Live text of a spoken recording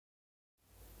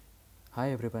Hi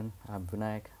everyone, I'm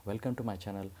Vinayak. Welcome to my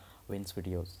channel Wins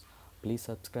Videos. Please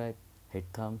subscribe, hit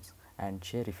thumbs and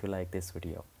share if you like this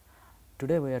video.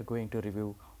 Today we are going to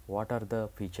review what are the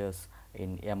features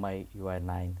in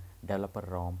MIUI9 Developer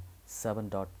ROM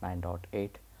 7.9.8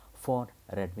 for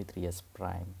Redmi 3S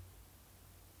Prime.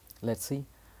 Let's see.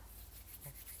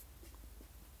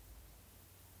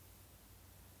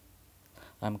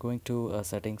 I'm going to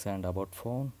settings and about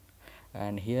phone,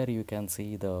 and here you can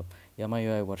see the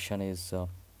MIUI version is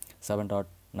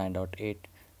 7.9.8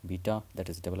 beta, that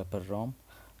is developer ROM,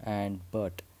 and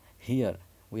but here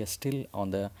we are still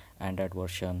on the Android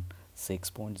version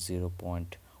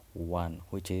 6.0.1,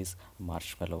 which is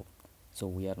Marshmallow. So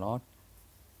we are not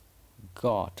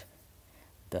got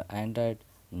the Android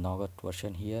Nougat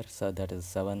version here, so that is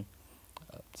 7.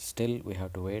 Still we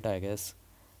have to wait, I guess,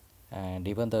 and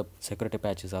even the security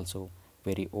patch is also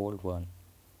very old one.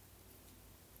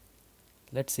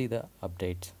 Let's see the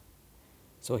updates.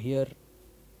 So here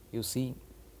you see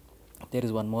there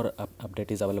is one more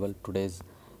update is available. Today's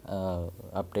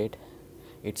update,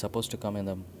 it's supposed to come in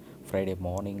the Friday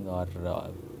morning or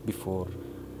before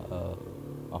uh,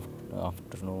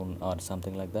 afternoon or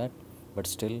something like that, but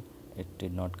still it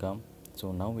did not come.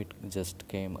 So now it just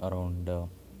came around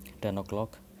 10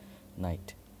 o'clock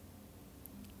night.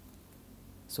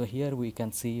 So here we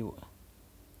can see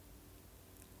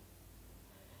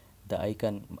the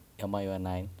icon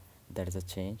MIUI9, that is a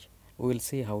change. We will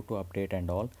see how to update and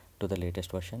all to the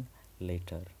latest version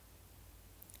later.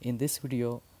 In this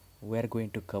video we are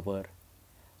going to cover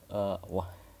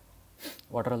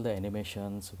what are all the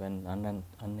animations when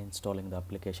uninstalling the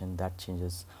application that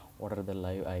changes, what are the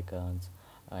live icons,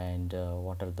 and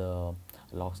what are the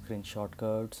lock screen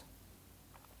shortcuts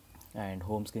and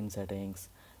home screen settings,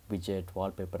 widget,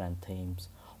 wallpaper and themes,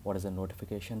 what is the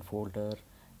notification folder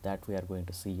that we are going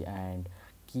to see, and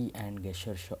key and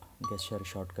gesture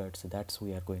shortcuts that's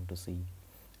we are going to see,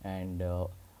 and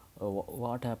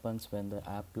what happens when the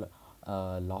app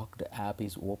locked app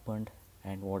is opened,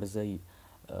 and what is the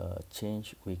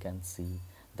change we can see,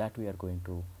 that we are going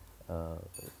to uh,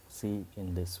 see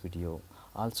in this video.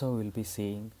 Also we'll be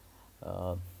seeing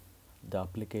uh, the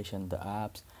application, the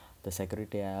apps, the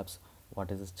security apps,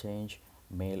 what is the change,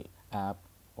 mail app,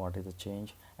 what is the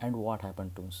change, and what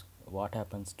happens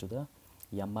to the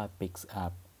Yamma Pix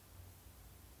app.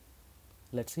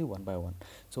 Let's see one by one.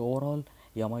 So overall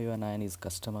MIUI9 is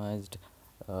customized,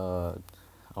 uh,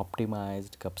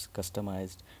 optimized,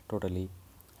 customized totally,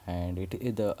 and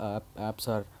the apps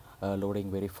are loading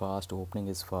very fast, opening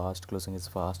is fast, closing is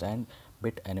fast, and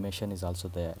bit animation is also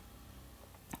there,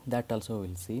 that also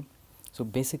we'll see. So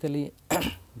basically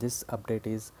this update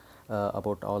is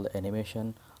about all the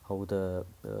animation, how the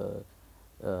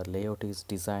layout is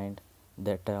designed,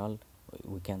 that all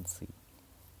we can see.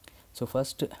 So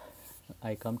first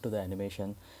I come to the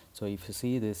animation. So if you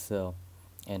see this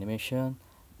animation,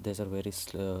 these are very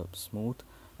smooth,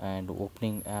 and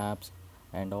opening apps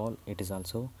and all, it is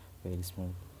also very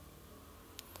smooth,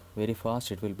 very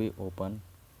fast it will be open.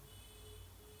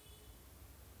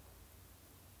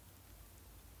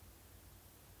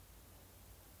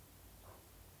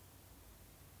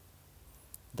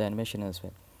 The animation as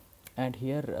well. And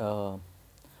here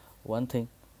one thing,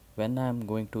 when I am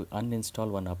going to uninstall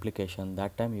one application,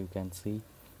 that time you can see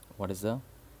what is the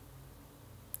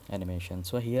animation.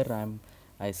 So here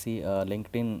I see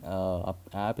LinkedIn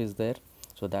app is there,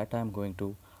 so that I am going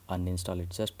to uninstall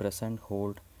it. Just press and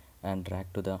hold and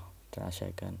drag to the trash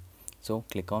icon, so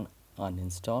click on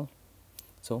uninstall.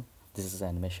 So this is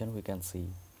animation we can see.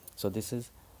 So this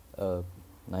is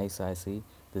nice. I see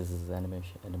this is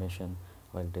animation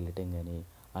while deleting any,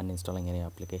 uninstalling any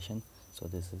application. So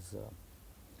this is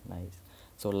nice.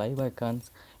 So live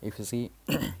icons, if you see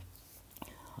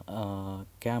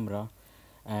camera,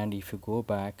 and if you go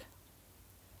back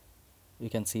you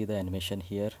can see the animation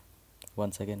here.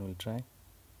 Once again we'll try,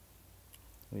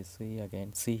 we see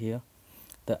again, see here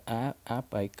the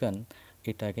app icon,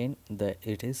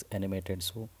 it is animated.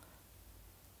 So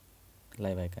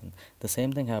live icon, the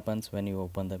same thing happens when you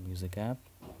open the music app.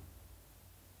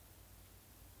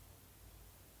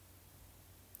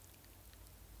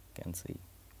 Can see.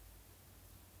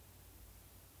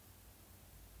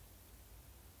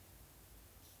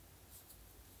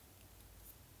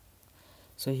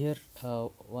 So here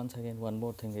once again one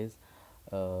more thing is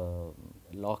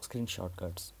lock screen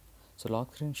shortcuts. So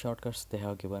lock screen shortcuts they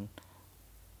have given,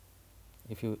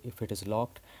 if it is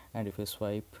locked and if you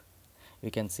swipe,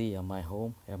 you can see my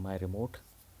home, my remote,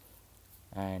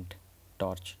 and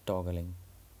torch toggling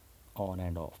on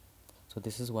and off. So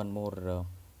this is one more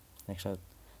extra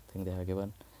thing they have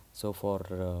given. So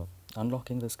for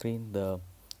unlocking the screen, the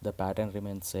the pattern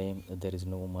remains same. There is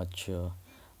no much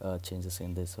changes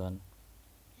in this one.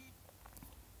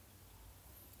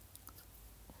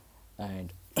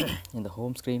 And in the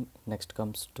home screen, next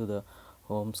comes to the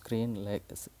home screen, like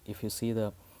if you see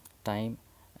the time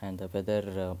and the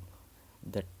weather,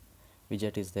 that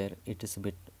widget is there, it is a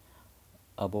bit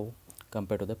above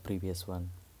compared to the previous one.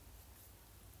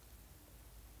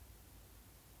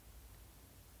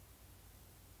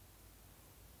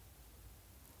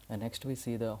 And next we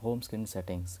see the home screen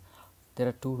settings. There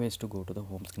are two ways to go to the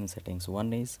home screen settings.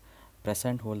 One is press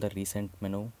and hold the recent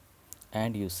menu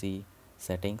and you see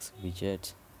settings,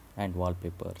 widgets and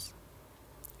wallpapers.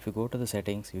 If you go to the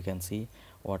settings, you can see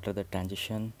what are the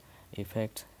transition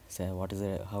effects, what is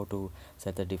how to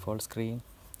set the default screen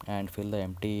and fill the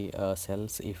empty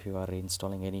cells if you are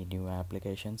installing any new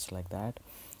applications like that,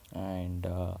 and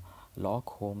lock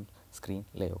home screen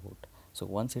layout. So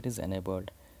once it is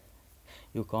enabled,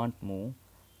 you can't move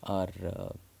or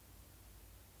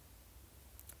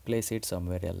place it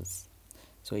somewhere else.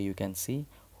 So you can see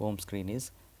home screen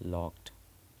is locked.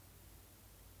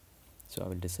 So I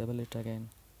will disable it again.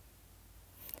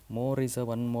 More is a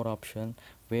one more option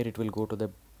where it will go to the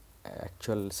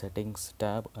actual settings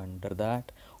tab. Under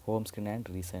that, home screen and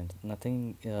recent,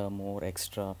 nothing more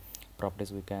extra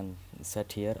properties we can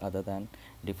set here other than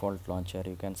default launcher.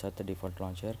 You can set the default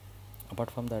launcher. Apart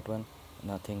from that one,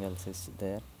 nothing else is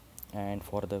there. And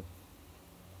for the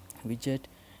widget,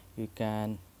 you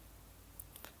can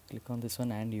click on this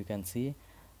one and you can see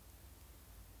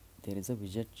there is a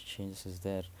widget changes is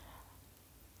there.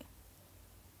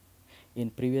 In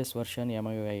previous version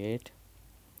MIUI9,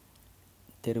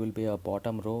 there will be a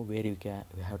bottom row where you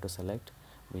have to select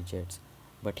widgets,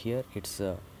 but here it's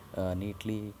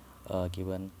neatly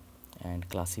given and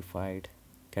classified,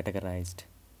 categorized.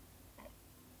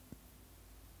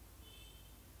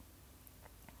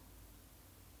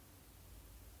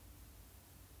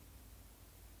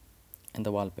 And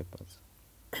the wallpapers,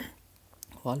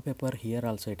 wallpaper here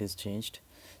also it is changed.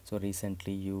 So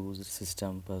recently used,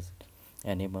 system,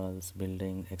 animals,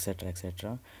 building, etc,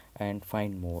 etc, and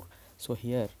find more. So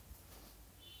here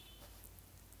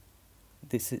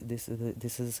this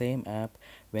is the same app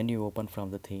when you open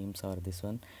from the themes or this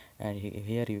one, and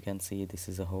here you can see this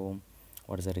is a home,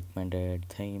 what is the recommended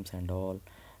themes and all,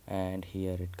 and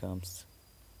here it comes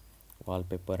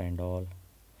wallpaper and all.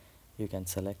 You can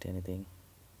select anything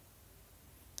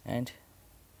and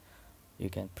you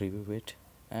can preview it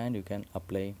and you can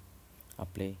apply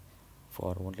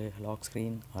for only lock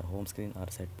screen or home screen or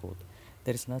set both.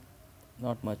 There is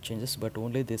not much changes, but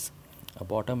only this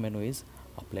bottom menu is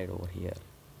applied over here.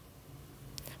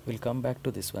 We'll come back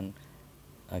to this one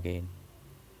again.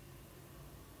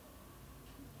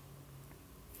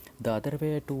 The other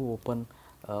way to open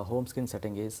home screen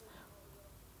setting is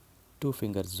two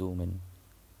finger zoom in.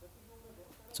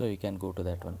 So you can go to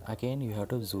that one. Again you have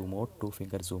to zoom out, two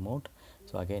finger zoom out.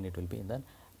 So again it will be in the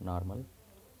normal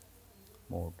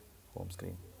mode, home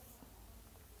screen.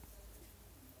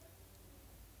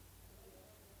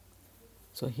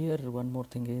 So here one more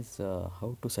thing is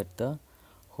how to set the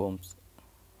home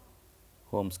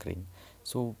screen.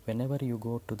 So whenever you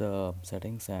go to the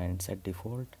settings and set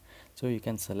default, so you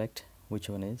can select which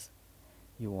one is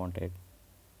you wanted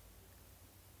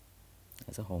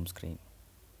as a home screen.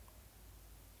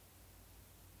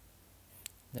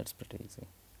 That's pretty easy.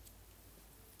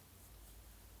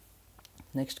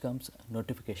 Next comes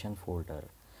notification folder.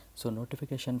 So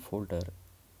notification folder,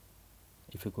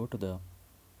 if you go to the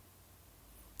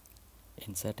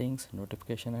in settings,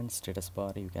 notification and status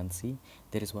bar, you can see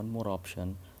there is one more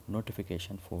option,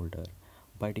 notification folder.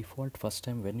 By default, first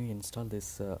time when you install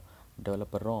this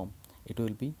developer ROM, it will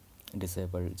be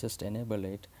disabled. Just enable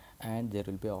it and there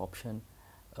will be an option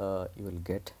you will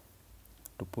get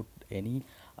to put any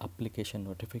application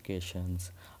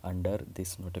notifications under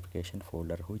this notification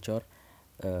folder, which are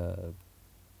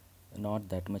not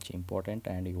that much important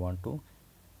and you want to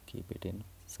keep it in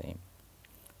same.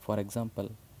 For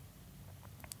example,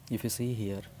 if you see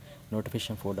here,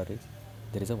 notification folder is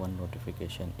there is a one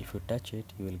notification. If you touch it,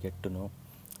 you will get to know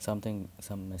something,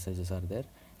 some messages are there,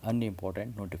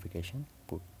 unimportant notification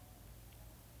put.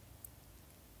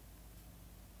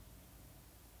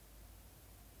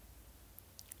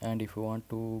 And if you want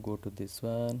to go to this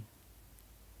one,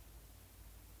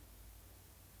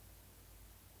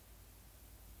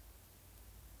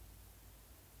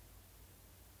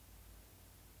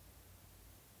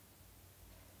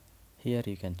 here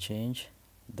you can change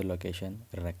the location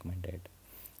recommended.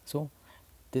 So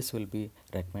this will be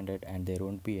recommended and there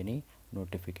won't be any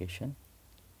notification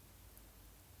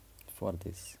for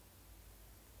this.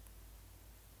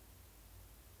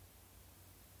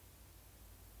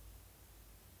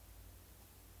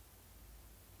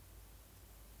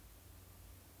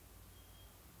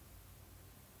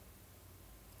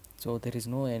 So there is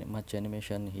no much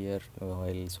animation here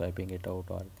while swiping it out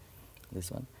or this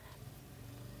one.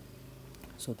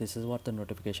 So this is what the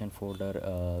notification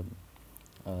folder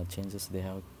changes they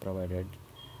have provided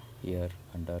here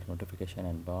under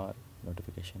notification bar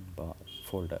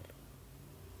folder.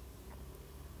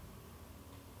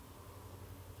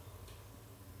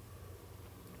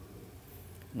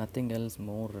 Nothing else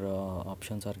more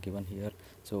options are given here,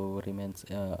 so remains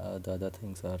the other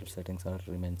things are settings are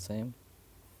remain same.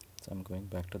 So I'm going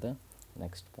back to the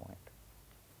next point.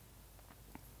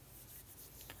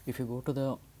 If you go to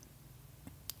the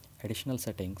additional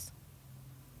settings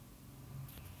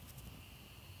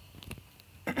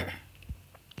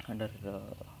under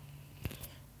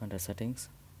settings,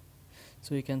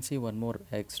 so you can see one more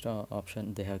extra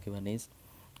option they have given is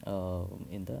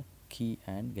in the key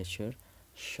and gesture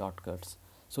shortcuts.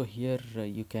 So here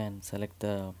you can select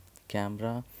the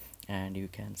camera and you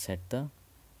can set the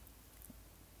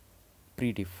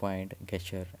predefined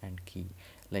gesture and key,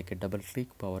 like a double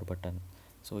click power button.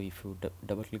 So if you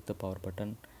double click the power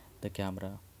button, the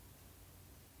camera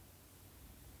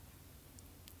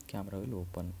will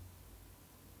open.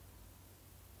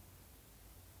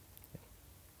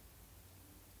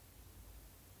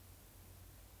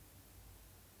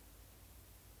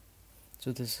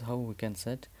 So this is how we can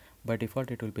set. By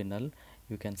default it will be null.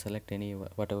 You can select any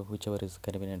whichever is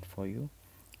convenient for you,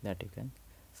 that you can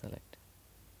select.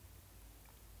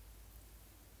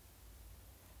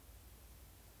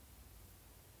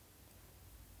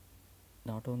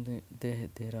 Not only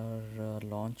there are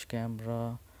launch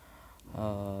camera,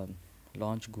 uh,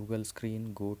 launch Google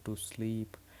screen, go to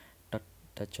sleep,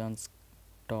 touch on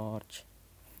torch,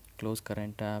 close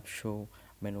current app, show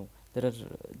menu. There are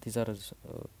these are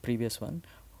previous one.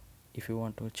 If you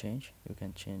want to change, you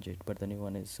can change it, but the new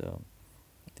one is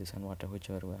this one,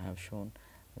 whichever I have shown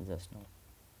just now.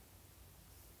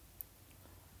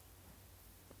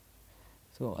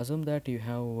 So assume that you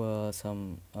have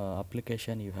some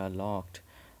application you have locked,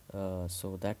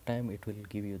 so that time it will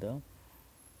give you the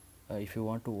if you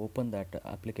want to open that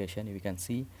application, you can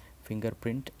see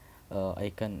fingerprint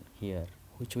icon here,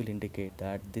 which will indicate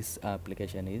that this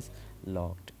application is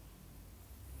locked.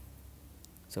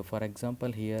 So for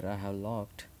example, here I have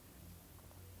locked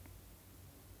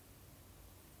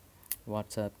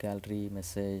WhatsApp, gallery,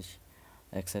 message,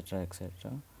 etc, etc.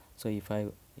 So if I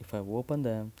open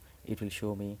them, it will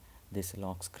show me this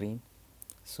lock screen.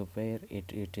 So where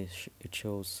it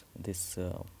shows this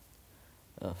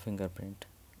fingerprint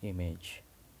image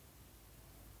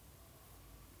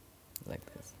like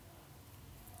this.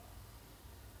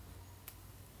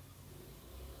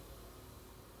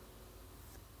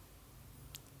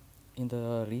 In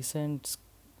the recent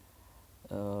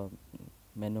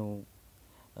menu,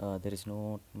 there is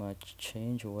not much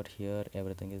change over here.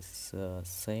 Everything is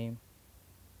same.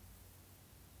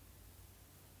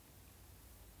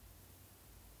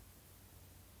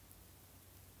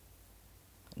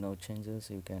 No changes.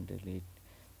 You can delete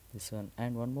this one.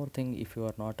 And one more thing, if you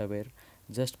are not aware,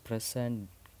 just press and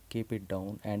keep it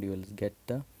down and you will get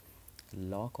the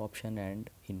lock option and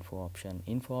info option.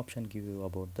 Info option give you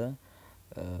about the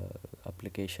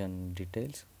application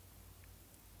details,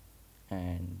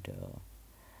 and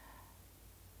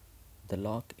the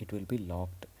lock, it will be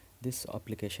locked. This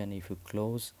application, if you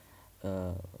close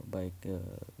by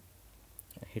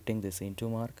hitting this into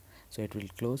mark, so it will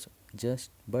close,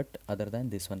 just but other than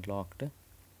this one, locked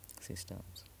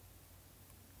systems.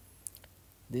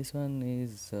 This one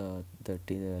is the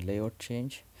layout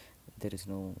change. There is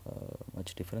no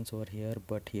much difference over here,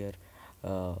 but here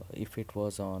if it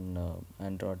was on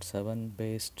Android 7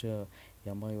 based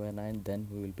MIUI9, then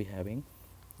we will be having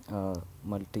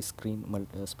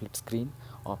split screen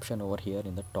option over here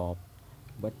in the top,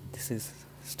 but this is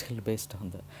still based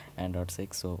on the Android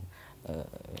 6, so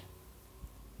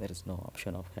there is no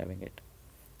option of having it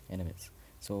anyways.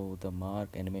 So the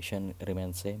mark animation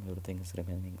remains same, everything is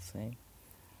remaining same.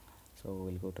 So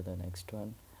we'll go to the next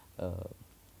one.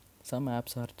 Some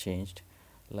apps are changed,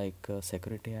 like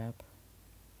security app.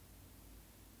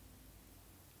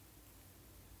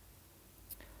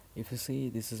 If you see,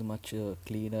 this is much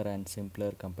cleaner and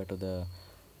simpler compared to the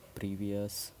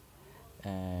previous.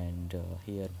 And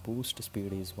here boost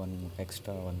speed is one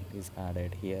extra one is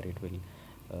added here. It will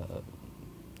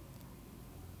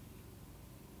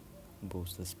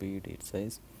boost the speed, it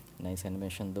says. Nice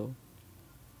animation though.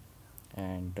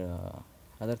 And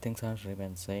other things are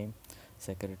remain same.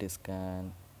 Security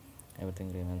scan,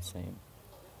 everything remains same.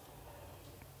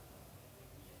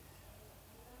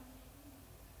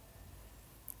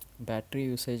 Battery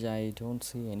usage, I don't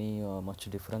see any much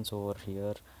difference over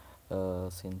here,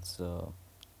 since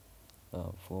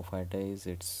 4 5 days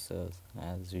it's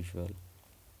as usual.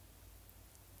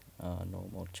 No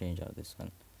more change on this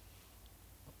one.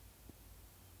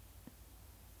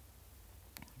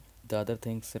 The other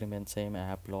things remain same: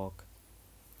 app lock,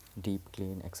 deep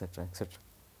clean, etc, etc.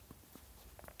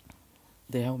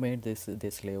 They have made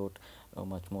this layout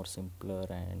much more simpler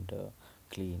and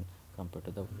clean compared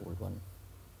to the old one.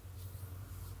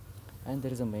 And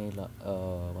there is a mail,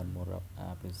 one more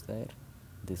app is there,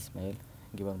 this mail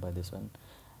given by this one,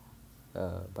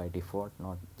 by default,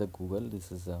 not the Google.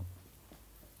 This is a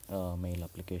mail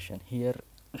application. Here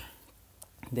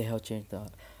they have changed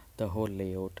the whole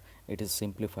layout. It is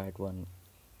simplified one.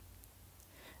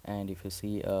 And if you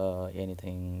see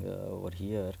anything over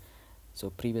here, so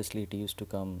previously it used to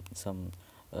come some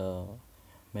uh,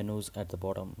 menus at the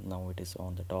bottom. Now it is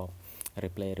on the top: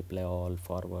 reply all,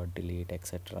 forward, delete,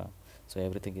 etc. So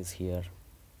everything is here.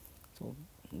 So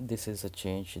this is a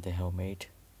change they have made.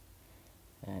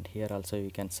 And here also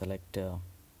you can select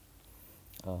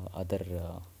other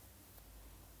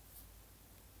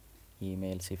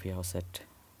emails if you have set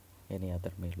any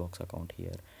other mailbox account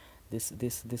here. This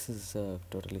is a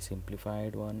totally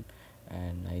simplified one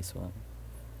and nice one.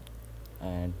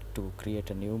 And to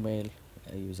create a new mail,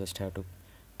 you just have to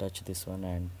touch this one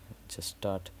and just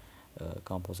start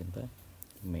composing the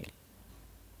mail.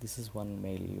 This is one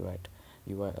mail UI,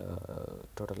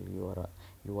 total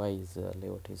UI is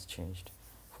layout is changed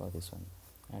for this one.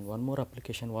 And one more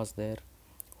application was there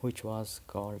which was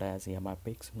called as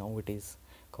MIUI9. Now it is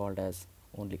called as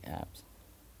only apps,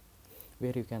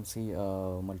 where you can see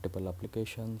multiple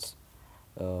applications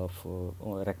for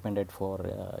recommended for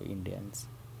Indians.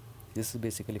 This is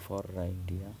basically for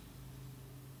India.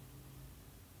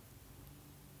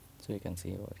 So you can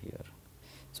see over here.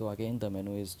 So again the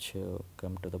menu is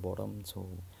come to the bottom. So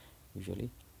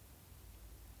usually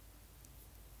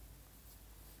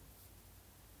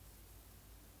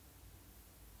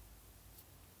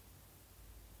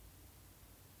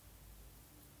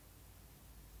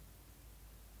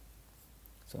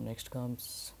so next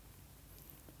comes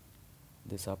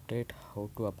this update, how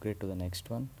to upgrade to the next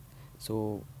one.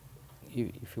 So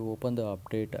if you open the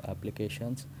update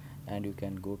applications, and you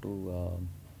can go to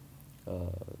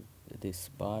this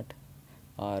part,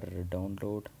 or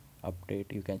download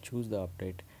update, you can choose the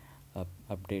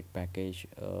update package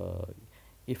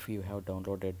if you have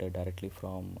downloaded directly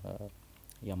from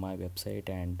MI website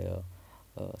and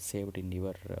saved in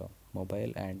your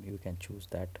mobile, and you can choose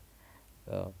that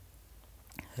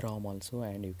ROM also,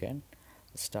 and you can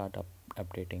start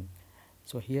updating.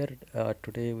 So here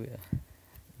today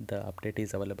the update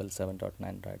is available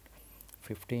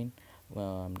 7.9.15.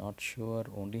 I'm not sure,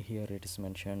 only here it is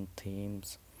mentioned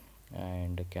themes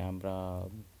and camera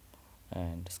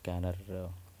and scanner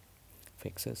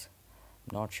fixes.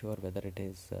 Not sure whether it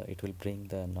will bring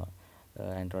the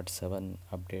Android 7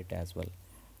 update as well.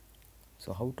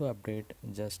 So how to update?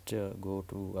 Just go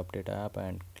to update app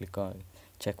and click on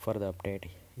check for the update.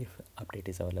 If update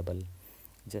is available,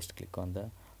 just click on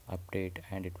the update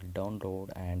and it will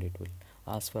download, and it will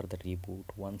ask for the reboot.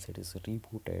 Once it is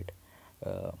rebooted,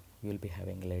 you will be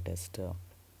having latest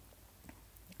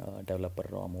developer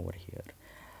ROM over here.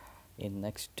 In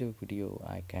next video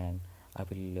I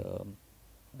will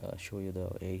show you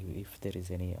if there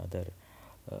is any other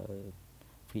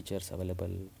features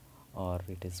available, or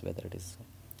whether it is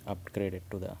upgraded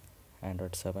to the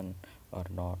Android 7 or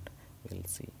not. We'll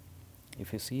see.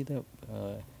 If you see the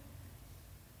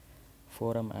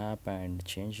forum app and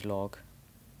change log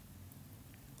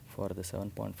for the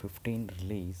 7.15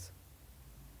 release,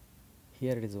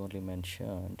 here it is only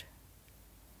mentioned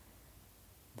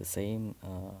the same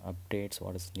updates,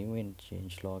 what is new in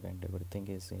change log, and everything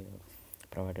is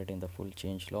provided in the full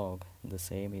change log. The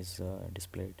same is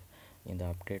displayed in the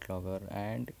update logger.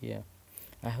 And yeah,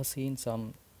 I have seen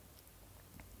some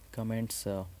comments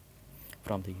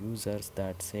from the users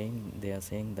that they are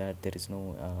saying that there is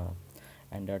no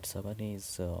Android 7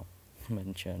 is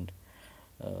mentioned.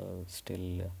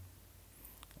 Still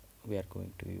we are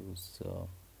going to use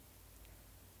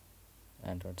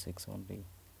Android 6 only.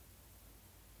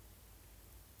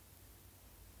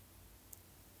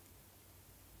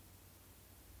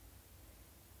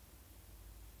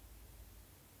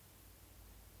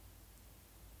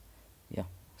 Yeah,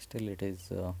 still it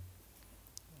is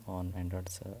on Android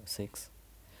 6.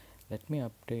 Let me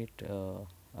upgrade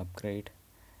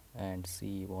and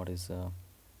see what is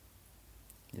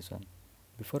this one.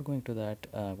 Before going to that,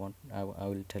 I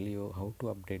will tell you how to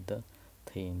update the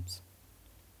themes.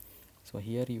 So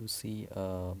here you see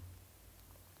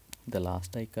the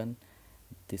last icon.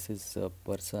 This is a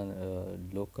person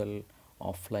local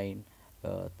offline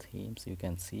themes. You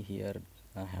can see here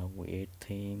I have 8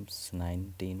 themes,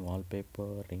 19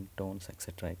 wallpaper, ringtones,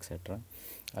 etc, etc.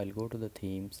 I'll go to the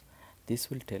themes. This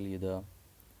will tell you the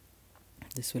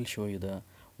this will show you the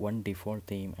one default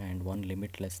theme and one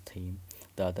limitless theme.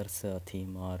 The others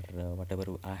theme are whatever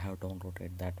I have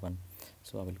downloaded, that one.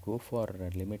 So I will go for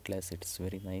limitless. It's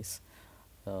very nice.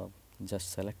 uh,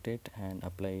 just select it and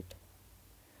apply it.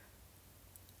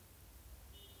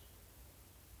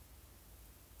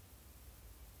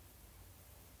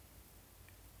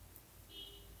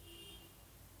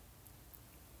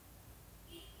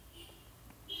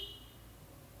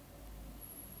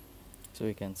 So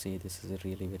you can see this is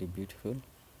really very beautiful.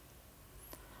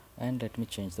 And let me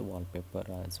change the wallpaper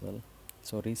as well.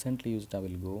 So recently used, I will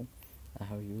go, I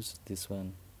have used this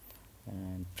one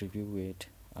and preview it,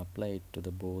 apply it to the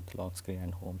both lock screen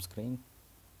and home screen.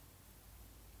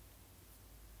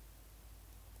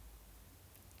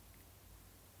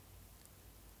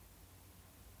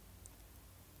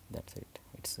 That's it.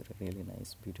 It's really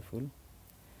nice, beautiful.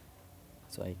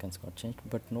 So icons got changed,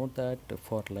 but note that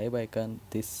for live icon,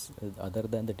 this other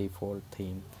than the default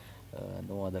theme,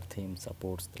 no other theme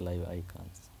supports the live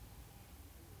icons.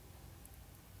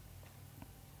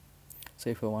 So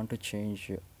if I want to change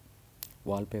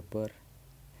wallpaper,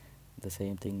 the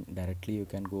same thing, directly you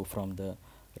can go from the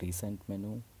recent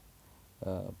menu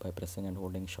by pressing and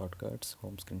holding shortcuts,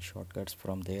 home screen shortcuts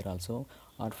from there also,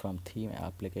 or from theme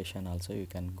application also you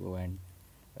can go and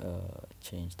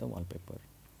change the wallpaper.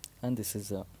 And this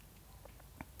is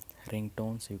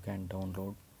ringtones, you can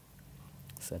download,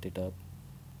 set it up,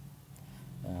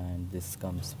 and this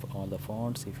comes for all the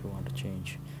fonts. If you want to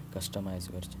change,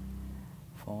 customize your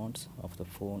fonts of the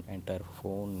phone, entire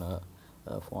phone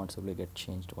fonts will get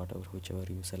changed, whichever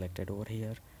you selected over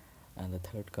here. And the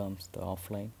third comes the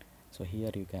offline. So here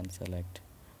you can select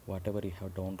whatever you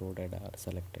have downloaded or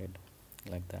selected,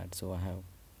 like that. So I have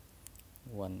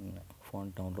one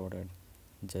font downloaded,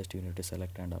 just you need to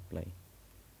select and apply.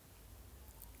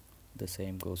 The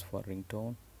same goes for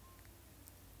ringtone.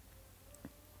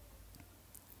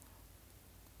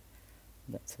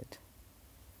 That's it.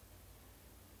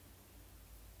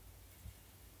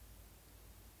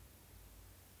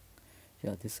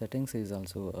 Yeah, this settings is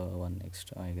also one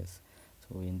extra, I guess.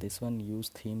 So in this one, use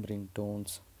theme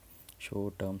ringtones,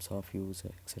 show terms of use,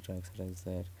 etc, etc is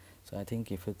there. So I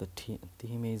think if the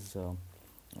theme is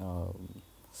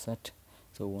set,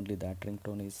 so only that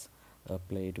ringtone is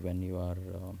played when you are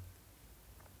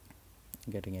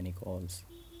getting any calls.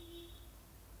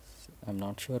 I'm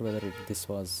not sure whether this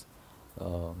was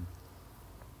um,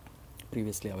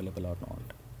 previously available or not.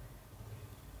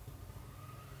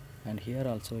 And here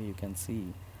also you can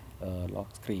see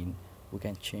lock screen, we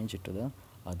can change it to the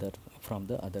other, from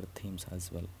the other themes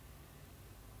as well.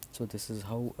 So this is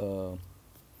how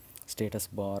status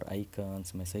bar,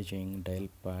 icons, messaging, dial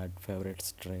pad,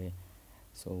 favorites tray,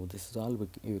 so this is all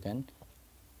you can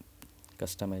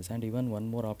customize. And even one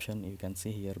more option you can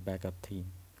see here, backup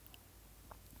theme.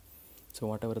 So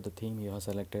whatever the theme you have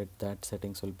selected, that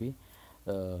settings will be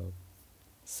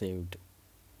saved.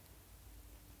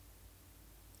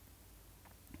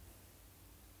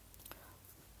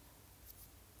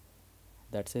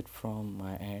 That's it from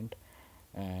my end,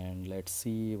 and let's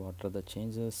see what are the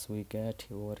changes we get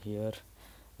over here.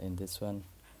 In this one,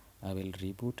 I will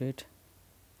reboot it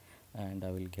and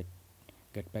I will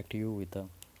get back to you with a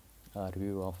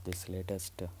review of this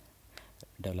latest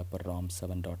developer ROM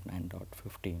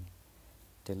 7.9.15.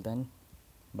 Till then,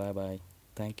 bye bye,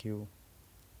 thank you.